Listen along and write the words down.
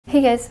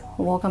Hey guys,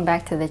 welcome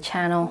back to the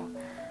channel.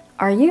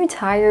 Are you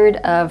tired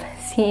of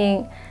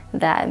seeing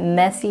that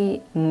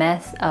messy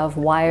mess of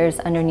wires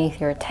underneath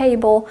your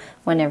table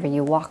whenever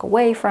you walk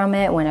away from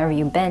it, whenever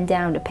you bend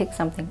down to pick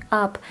something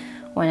up,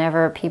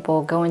 whenever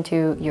people go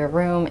into your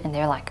room and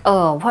they're like,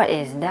 oh, what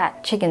is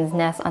that chicken's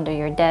nest under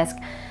your desk?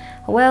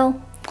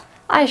 Well,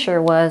 I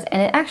sure was,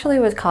 and it actually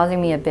was causing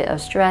me a bit of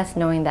stress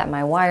knowing that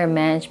my wire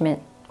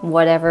management,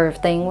 whatever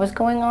thing was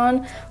going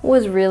on,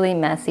 was really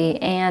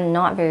messy and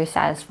not very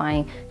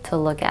satisfying to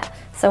look at.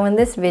 So in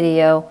this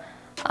video,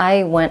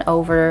 I went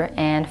over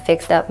and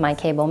fixed up my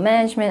cable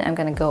management. I'm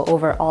gonna go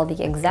over all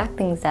the exact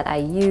things that I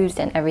used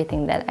and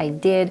everything that I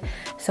did.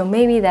 So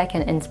maybe that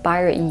can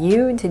inspire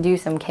you to do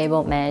some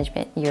cable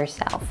management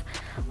yourself.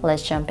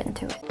 Let's jump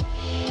into it.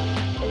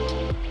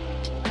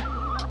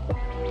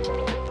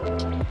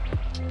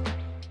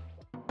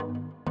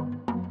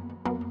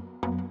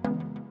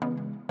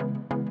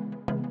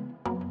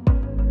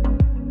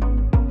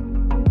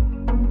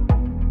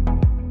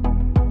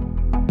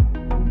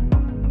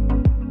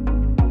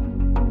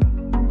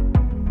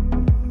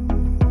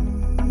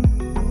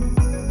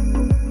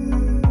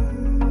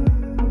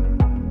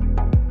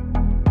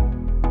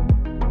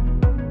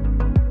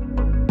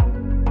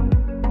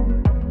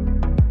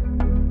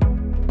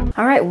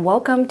 Alright,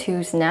 welcome to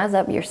Snazz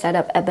Up Your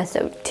Setup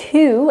episode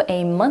 2,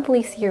 a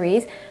monthly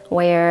series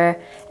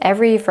where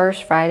every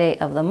first Friday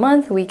of the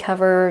month we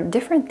cover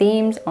different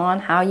themes on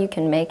how you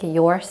can make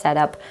your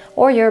setup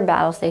or your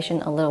battle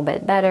station a little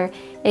bit better.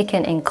 It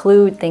can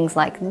include things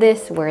like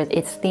this where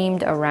it's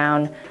themed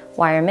around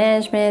wire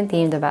management,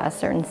 themed about a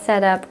certain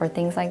setup or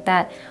things like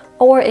that,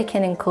 or it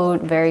can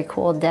include very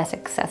cool desk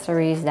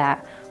accessories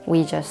that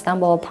we just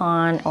stumble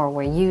upon or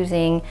we're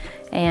using,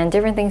 and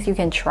different things you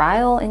can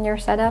trial in your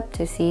setup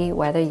to see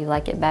whether you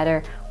like it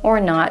better or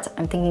not.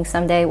 I'm thinking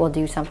someday we'll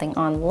do something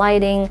on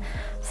lighting,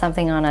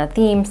 something on a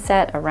theme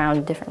set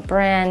around different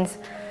brands.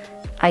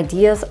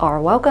 Ideas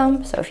are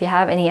welcome, so if you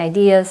have any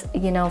ideas,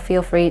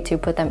 feel free to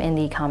put them in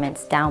the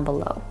comments down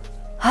below.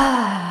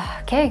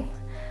 Okay,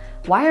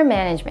 wire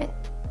management.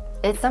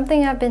 It's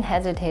something I've been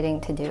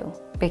hesitating to do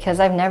because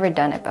I've never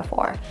done it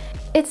before.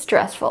 It's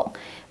stressful,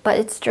 but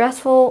it's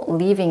stressful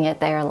leaving it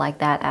there like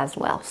that as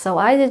well. So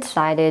I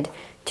decided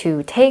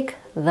to take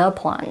the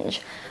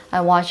plunge.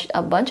 I watched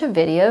a bunch of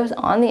videos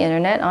on the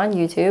internet, on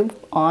YouTube,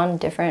 on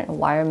different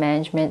wire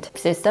management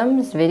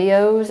systems,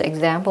 videos,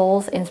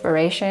 examples,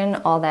 inspiration,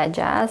 all that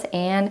jazz.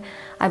 And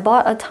I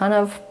bought a ton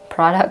of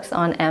products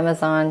on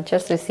Amazon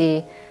just to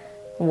see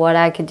what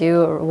I could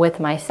do with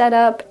my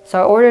setup.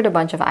 So I ordered a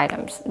bunch of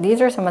items.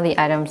 These are some of the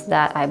items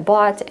that I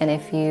bought, and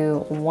if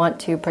you want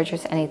to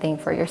purchase anything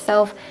for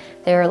yourself,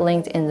 they're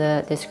linked in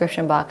the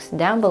description box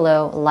down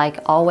below, like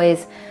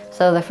always.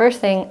 So the first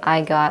thing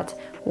I got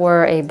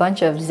were a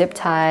bunch of zip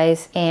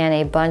ties and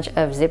a bunch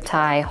of zip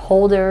tie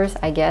holders,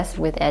 I guess,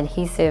 with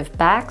adhesive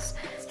backs.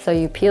 So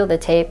you peel the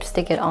tape,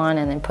 stick it on,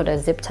 and then put a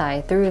zip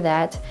tie through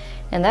that.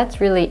 And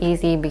that's really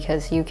easy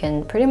because you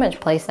can pretty much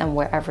place them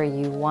wherever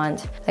you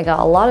want. I got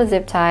a lot of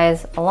zip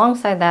ties.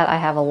 Alongside that, I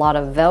have a lot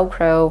of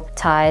Velcro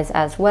ties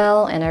as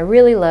well. And I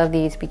really love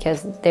these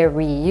because they're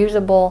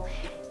reusable.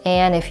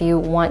 And if you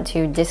want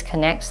to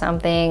disconnect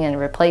something and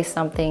replace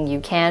something,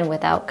 you can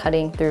without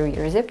cutting through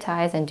your zip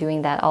ties and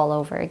doing that all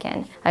over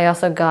again. I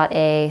also got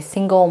a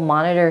single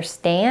monitor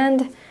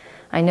stand.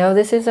 I know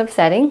this is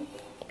upsetting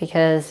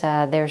because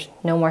there's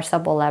no more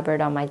Supple Leopard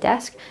on my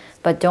desk.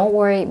 But don't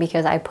worry,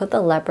 because I put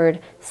the Leopard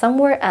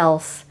somewhere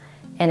else,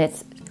 and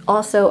it's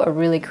also a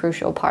really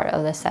crucial part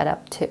of the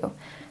setup too.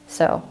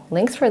 So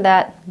links for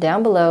that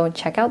down below.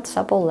 Check out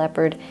Supple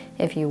Leopard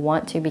if you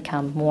want to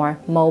become more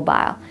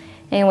mobile.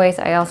 Anyways,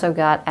 I also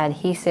got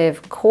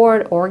adhesive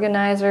cord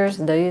organizers.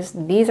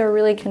 These are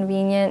really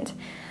convenient.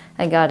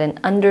 I got an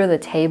under the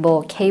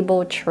table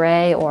cable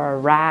tray or a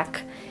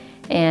rack,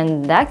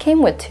 and that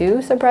came with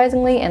 2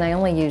 surprisingly, and I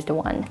only used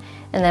 1.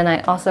 And then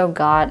I also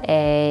got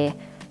a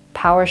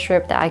power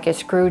strip that I could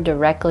screw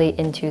directly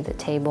into the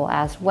table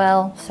as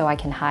well, so I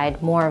can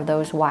hide more of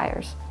those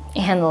wires.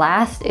 And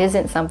last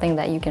isn't something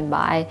that you can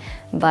buy,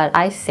 but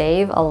I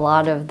save a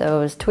lot of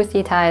those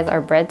twisty ties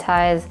or bread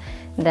ties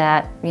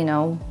that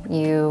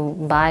you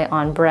buy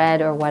on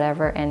bread or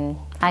whatever, and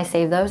I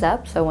save those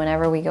up, so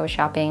whenever we go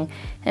shopping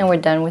and we're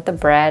done with the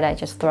bread, I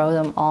just throw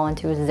them all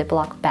into a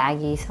Ziploc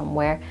baggie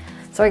somewhere.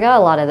 So I got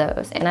a lot of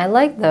those, and I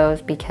like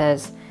those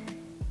because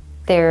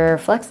they're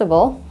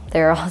flexible.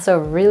 They're also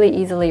really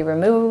easily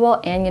removable,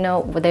 and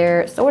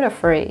they're sort of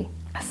free.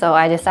 So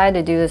I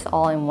decided to do this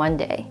all in one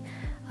day.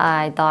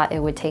 I thought it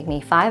would take me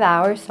 5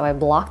 hours, so I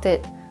blocked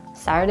it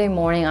Saturday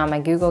morning on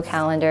my Google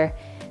Calendar.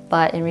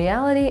 But in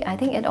reality, I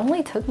think it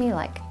only took me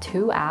like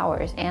 2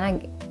 hours, and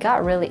I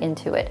got really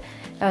into it.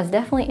 I was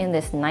definitely in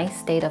this nice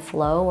state of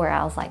flow where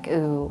I was like,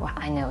 ooh,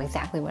 I know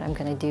exactly what I'm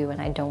gonna do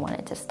and I don't want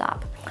it to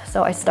stop.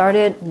 So I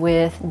started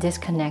with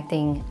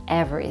disconnecting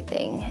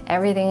everything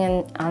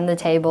on the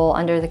table,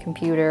 under the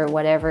computer,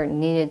 whatever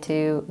needed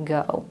to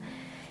go.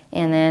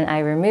 And then I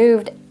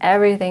removed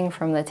everything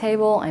from the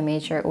table. I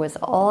made sure it was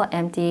all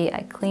empty.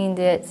 I cleaned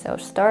it. So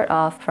start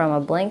off from a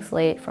blank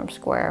slate from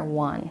square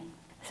one.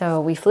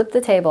 So we flipped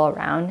the table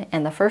around,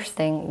 and the first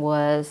thing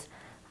was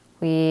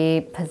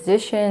we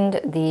positioned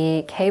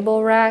the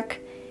cable rack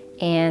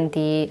and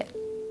the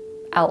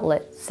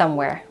outlet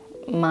somewhere.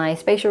 My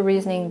spatial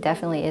reasoning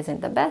definitely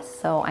isn't the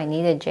best, so I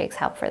needed Jake's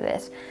help for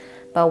this.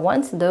 But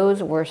once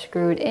those were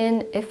screwed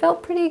in, it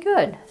felt pretty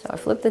good. So I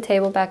flipped the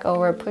table back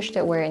over, pushed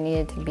it where it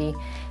needed to be,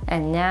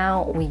 and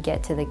now we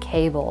get to the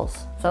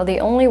cables. So the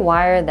only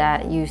wire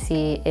that you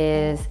see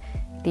is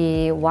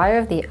the wire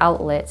of the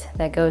outlet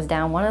that goes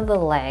down one of the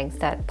legs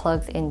that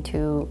plugs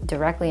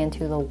directly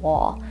into the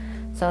wall.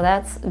 So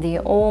that's the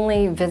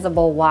only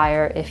visible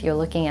wire if you're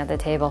looking at the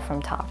table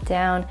from top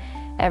down.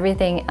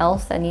 Everything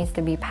else that needs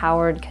to be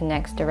powered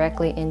connects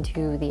directly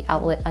into the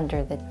outlet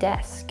under the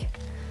desk.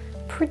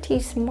 Pretty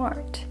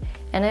smart.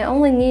 And I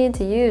only needed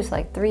to use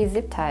like 3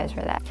 zip ties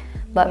for that.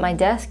 But my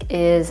desk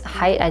is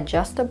height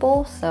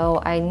adjustable,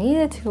 so I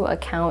needed to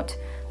account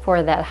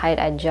for that height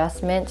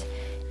adjustment,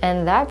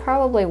 and that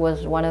probably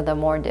was one of the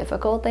more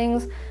difficult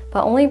things,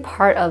 but only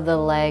part of the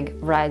leg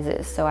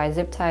rises. So I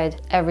zip tied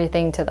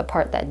everything to the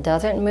part that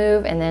doesn't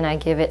move, and then I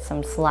give it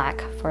some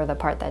slack for the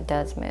part that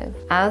does move.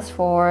 As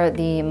for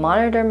the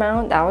monitor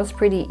mount, that was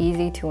pretty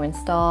easy to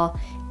install.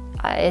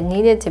 It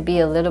needed to be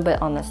a little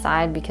bit on the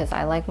side because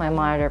I like my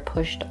monitor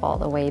pushed all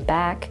the way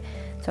back.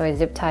 So I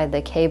zip tied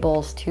the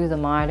cables to the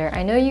monitor.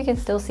 I know you can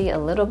still see a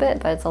little bit,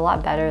 but it's a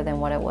lot better than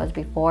what it was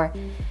before.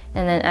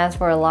 And then as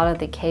for a lot of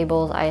the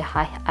cables,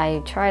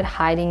 I tried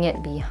hiding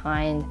it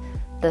behind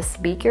the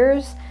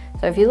speakers.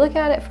 So if you look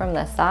at it from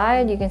the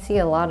side, you can see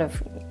a lot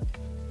of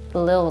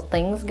little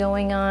things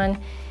going on,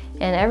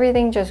 and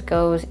everything just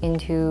goes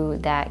into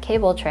that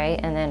cable tray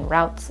and then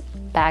routes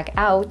back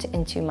out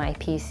into my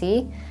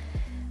PC.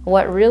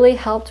 What really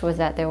helped was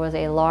that there was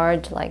a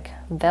large like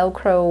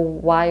Velcro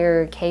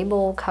wire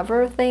cable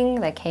cover thing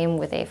that came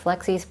with a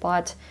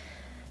Flexispot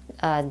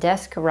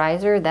desk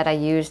riser that I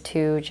used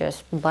to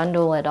just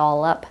bundle it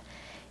all up.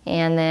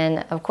 And then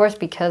of course,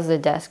 because the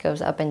desk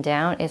goes up and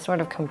down, it sort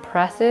of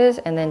compresses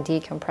and then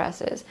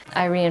decompresses.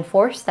 I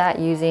reinforced that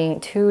using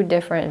 2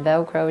 different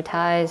Velcro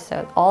ties,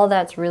 so all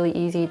that's really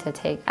easy to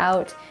take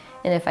out.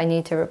 And if I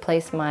need to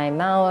replace my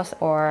mouse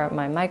or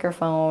my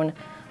microphone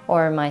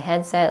or my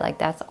headset, like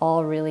that's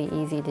all really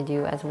easy to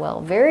do as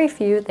well. Very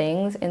few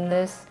things in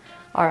this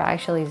are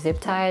actually zip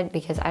tied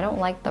because I don't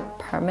like the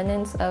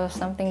permanence of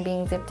something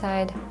being zip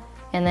tied.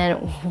 And then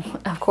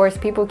of course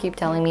people keep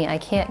telling me I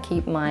can't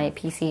keep my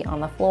PC on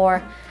the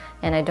floor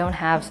and I don't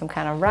have some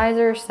kind of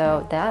riser,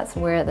 so that's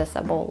where the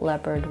Supple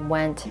Leopard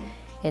went.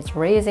 It's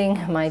raising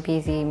my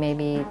PC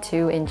maybe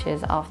 2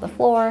 inches off the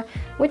floor,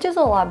 which is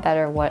a lot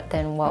better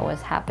than what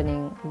was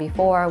happening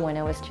before when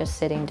it was just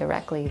sitting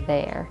directly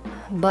there.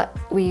 But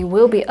we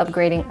will be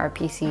upgrading our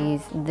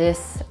PCs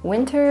this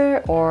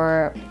winter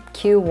or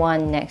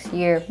Q1 next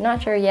year.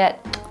 Not sure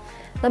yet.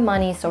 The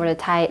money's sort of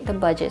tight, the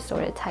budget's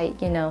sort of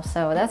tight, you know,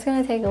 so that's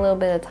gonna take a little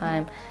bit of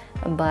time.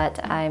 But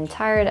I'm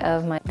tired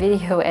of my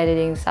video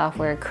editing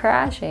software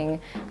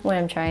crashing when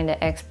I'm trying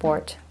to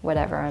export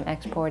whatever I'm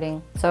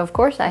exporting. So of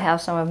course I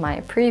have some of my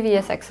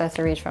previous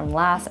accessories from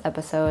last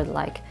episode,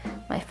 like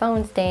my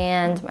phone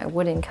stand, my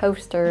wooden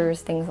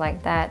coasters, things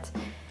like that.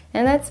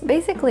 And that's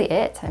basically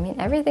it. I mean,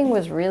 everything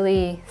was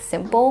really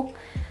simple.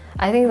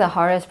 I think the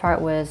hardest part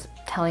was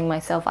telling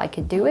myself I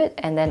could do it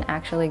and then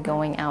actually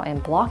going out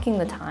and blocking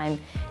the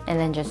time and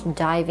then just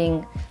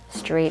diving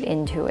straight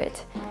into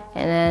it.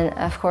 And then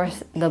of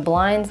course the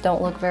blinds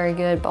don't look very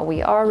good, but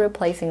we are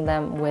replacing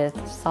them with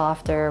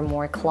softer,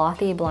 more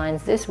clothy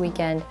blinds this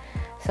weekend.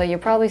 So you'll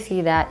probably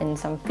see that in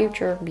some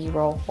future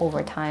B-roll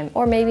over time,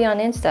 or maybe on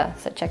Insta,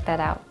 so check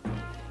that out.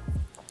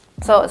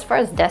 So as far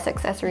as desk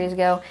accessories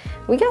go,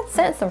 we got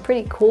sent some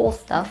pretty cool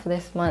stuff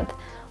this month.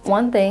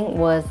 One thing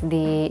was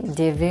the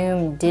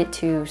Divoom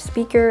Ditoo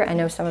speaker. I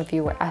know some of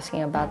you were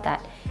asking about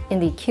that in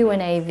the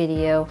Q&A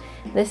video.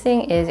 This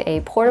thing is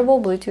a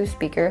portable Bluetooth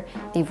speaker.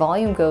 The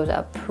volume goes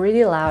up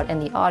pretty loud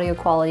and the audio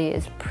quality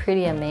is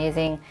pretty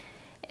amazing.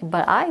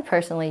 But I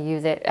personally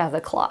use it as a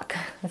clock,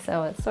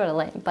 so it's sort of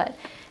lame. But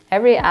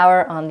every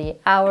hour on the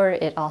hour,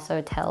 it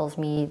also tells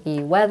me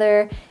the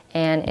weather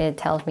and it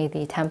tells me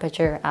the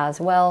temperature as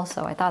well.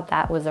 So I thought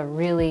that was a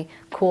really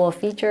cool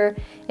feature.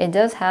 It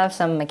does have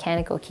some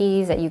mechanical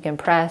keys that you can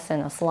press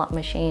and a slot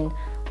machine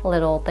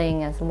little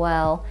thing as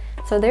well.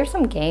 So there's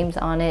some games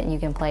on it. You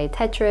can play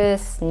Tetris,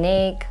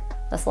 Snake,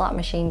 the slot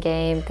machine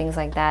game, things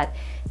like that.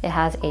 It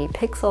has a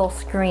pixel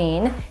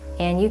screen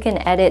and you can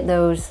edit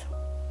those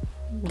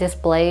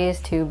displays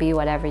to be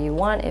whatever you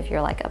want if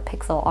you're like a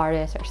pixel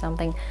artist or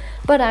something.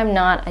 But I'm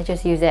not, I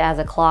just use it as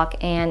a clock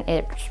and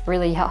it's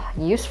really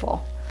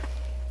useful.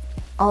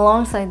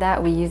 Alongside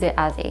that, we use it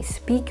as a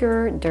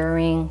speaker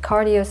during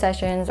cardio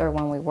sessions or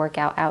when we work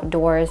out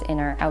outdoors in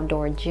our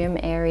outdoor gym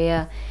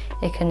area.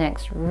 It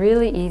connects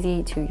really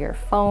easy to your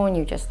phone.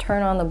 You just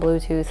turn on the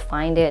Bluetooth,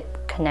 find it,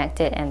 connect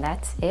it, and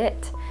that's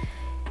it.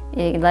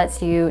 It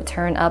lets you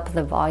turn up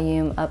the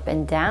volume up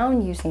and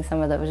down using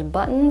some of those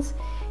buttons.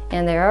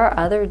 And there are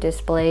other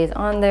displays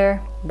on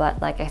there,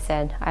 but like I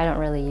said, I don't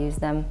really use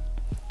them.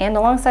 And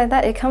alongside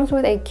that, it comes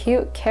with a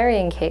cute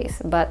carrying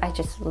case, but I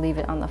just leave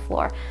it on the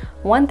floor.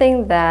 One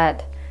thing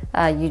that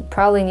you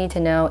probably need to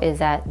know is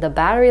that the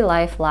battery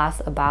life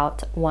lasts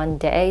about 1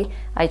 day.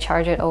 I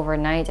charge it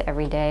overnight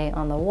every day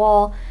on the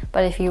wall,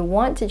 but if you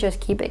want to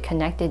just keep it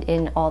connected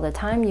in all the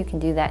time, you can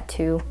do that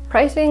too.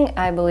 Pricing,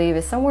 I believe,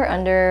 is somewhere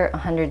under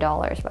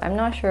 $100, but I'm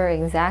not sure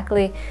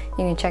exactly.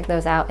 You can check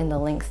those out in the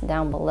links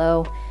down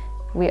below.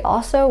 We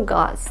also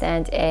got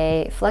sent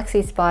a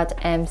Flexispot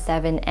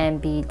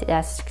M7MB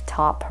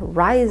desktop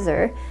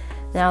riser.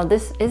 Now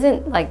this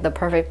isn't like the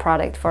perfect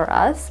product for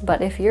us,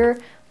 but if you're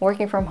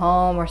working from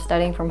home or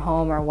studying from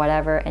home or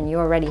whatever, and you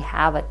already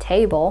have a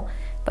table,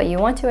 but you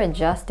want to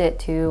adjust it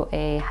to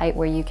a height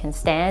where you can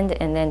stand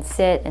and then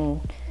sit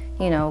and,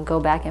 you know, go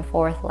back and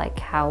forth like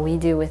how we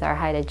do with our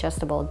height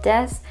adjustable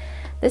desks,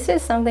 this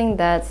is something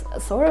that's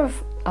sort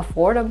of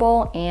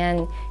affordable,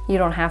 and you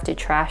don't have to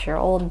trash your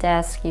old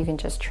desk. You can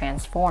just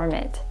transform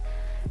it.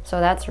 So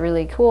that's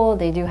really cool.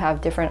 They do have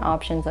different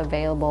options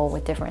available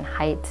with different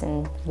heights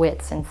and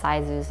widths and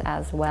sizes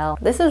as well.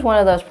 This is one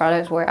of those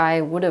products where I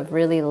would have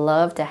really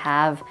loved to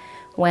have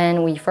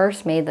when we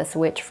first made the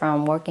switch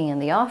from working in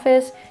the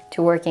office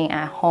to working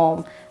at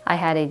home. I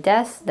had a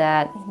desk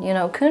that, you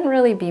know, couldn't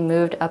really be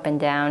moved up and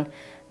down,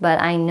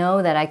 but I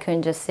know that I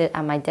couldn't just sit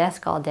at my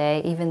desk all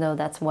day, even though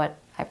that's what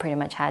I pretty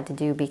much had to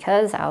do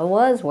because I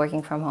was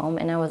working from home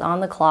and I was on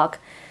the clock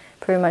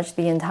pretty much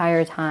the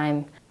entire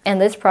time. And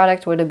this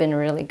product would have been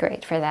really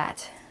great for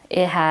that.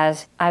 It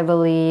has, I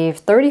believe,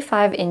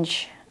 35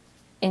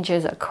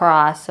 inches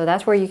across, so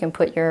that's where you can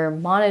put your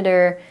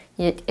monitor.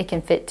 It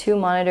can fit 2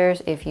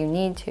 monitors if you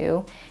need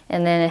to.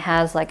 And then it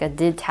has like a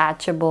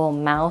detachable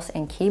mouse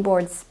and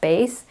keyboard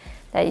space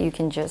that you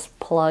can just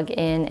plug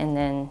in and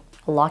then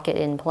lock it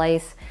in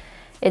place.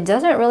 It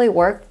doesn't really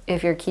work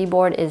if your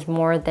keyboard is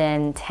more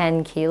than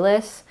 10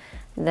 keyless.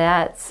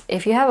 That's,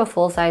 if you have a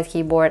full-size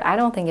keyboard, I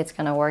don't think it's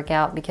going to work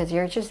out because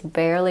you're just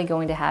barely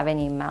going to have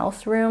any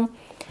mouse room.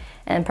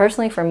 And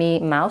personally for me,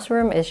 mouse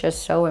room is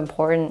just so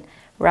important.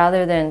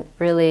 Rather than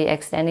really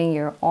extending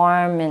your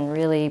arm and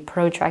really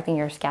protracting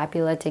your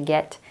scapula to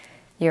get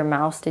your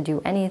mouse to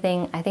do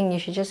anything, I think you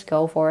should just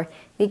go for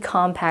the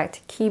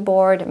compact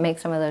keyboard, make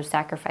some of those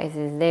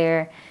sacrifices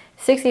there.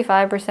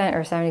 65%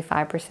 or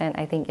 75%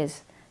 I think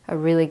is a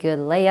really good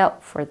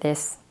layout for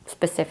this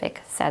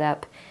specific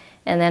setup.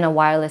 And then a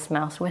wireless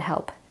mouse would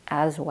help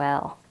as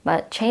well.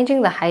 But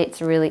changing the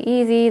height's really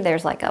easy.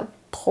 There's like a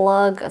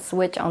plug, a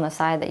switch on the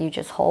side that you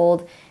just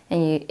hold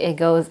and it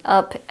goes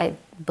up. I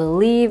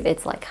believe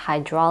it's like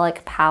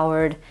hydraulic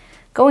powered.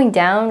 Going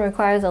down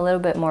requires a little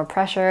bit more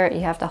pressure.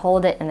 You have to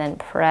hold it and then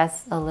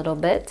press a little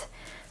bit.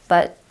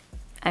 But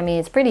I mean,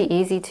 it's pretty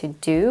easy to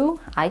do.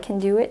 I can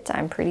do it.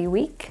 I'm pretty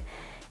weak.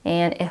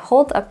 And it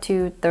holds up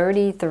to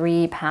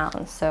 33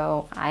 pounds.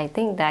 So I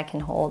think that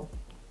can hold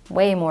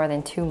way more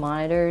than 2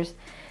 monitors.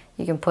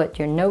 You can put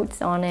your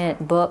notes on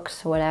it,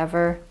 books,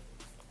 whatever.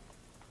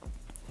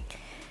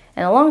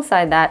 And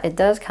alongside that, it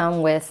does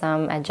come with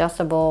some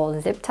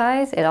adjustable zip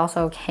ties. It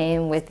also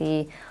came with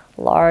the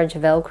large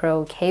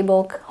Velcro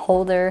cable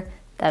holder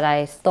that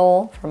I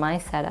stole for my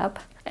setup.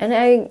 And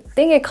I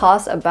think it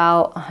costs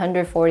about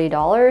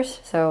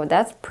 $140, so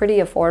that's pretty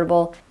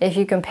affordable if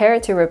you compare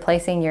it to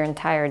replacing your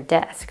entire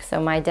desk. So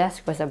my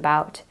desk was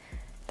about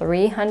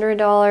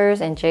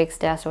 $300 and Jake's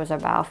desk was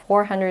about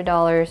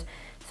 $400.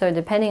 So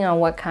depending on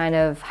what kind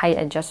of height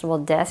adjustable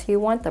desk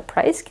you want, the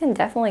price can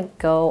definitely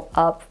go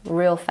up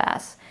real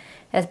fast.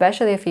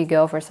 Especially if you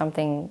go for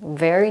something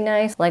very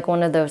nice, like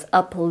one of those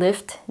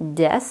uplift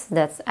desks.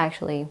 That's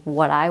actually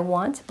what I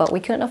want, but we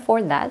couldn't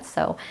afford that,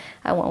 so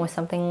I went with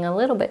something a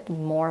little bit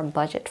more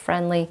budget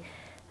friendly.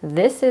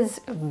 This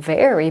is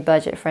very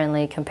budget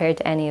friendly compared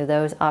to any of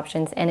those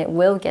options, and it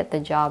will get the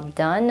job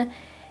done.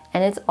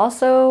 And it's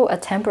also a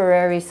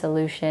temporary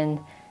solution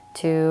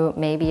to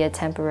maybe a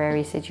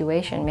temporary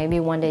situation. Maybe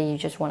one day you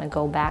just want to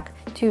go back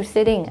to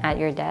sitting at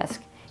your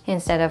desk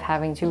instead of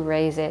having to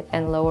raise it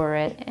and lower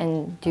it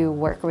and do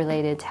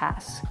work-related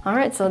tasks. All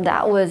right, so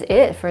that was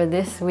it for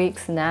this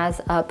week's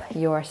Snazz Up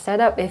Your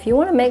Setup. If you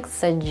want to make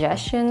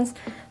suggestions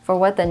for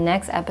what the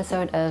next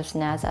episode of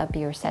Snazz Up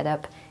Your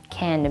Setup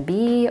can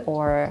be,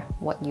 or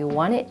what you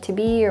want it to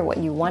be, or what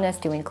you want us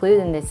to include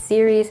in this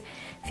series,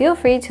 feel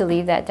free to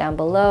leave that down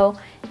below.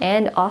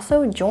 And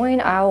also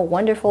join our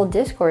wonderful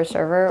Discord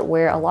server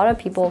where a lot of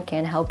people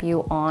can help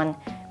you on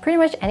pretty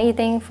much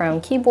anything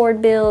from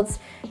keyboard builds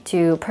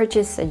to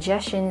purchase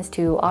suggestions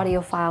to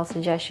audio file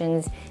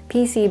suggestions,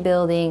 PC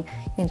building.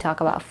 You can talk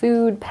about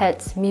food,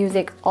 pets,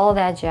 music, all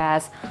that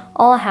jazz,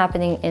 all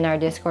happening in our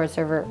Discord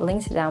server.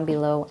 Links down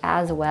below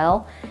as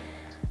well.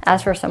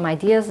 As for some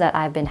ideas that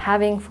I've been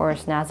having for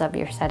Snazz Up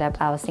Your Setup,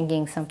 I was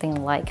thinking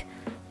something like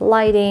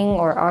lighting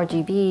or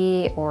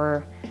RGB,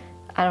 or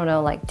I don't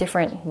know, like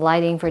different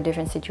lighting for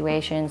different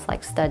situations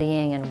like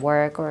studying and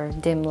work, or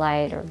dim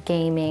light or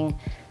gaming,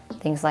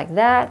 things like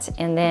that.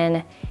 And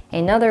then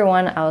another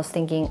one I was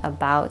thinking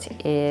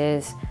about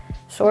is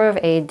sort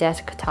of a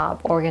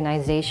desktop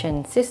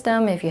organization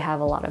system if you have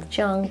a lot of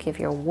junk, if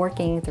you're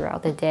working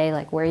throughout the day,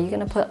 like where are you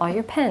gonna put all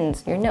your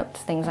pens, your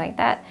notes, things like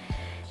that.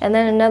 And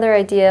then another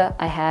idea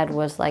I had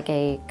was like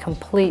a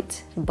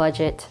complete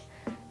budget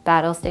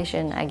battle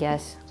station, I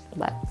guess,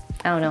 but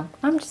I don't know.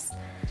 I'm just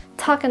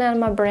talking out of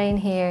my brain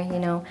here, you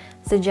know.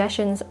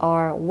 Suggestions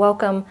are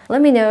welcome.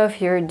 Let me know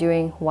if you're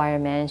doing wire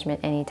management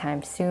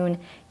anytime soon,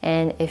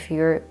 and if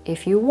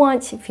you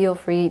want, feel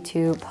free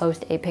to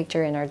post a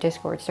picture in our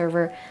Discord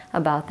server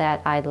about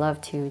that. I'd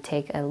love to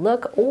take a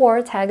look,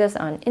 or tag us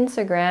on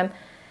Instagram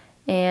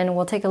and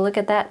we'll take a look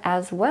at that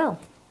as well.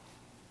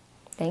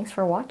 Thanks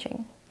for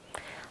watching.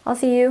 I'll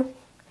see you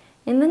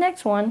in the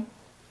next one.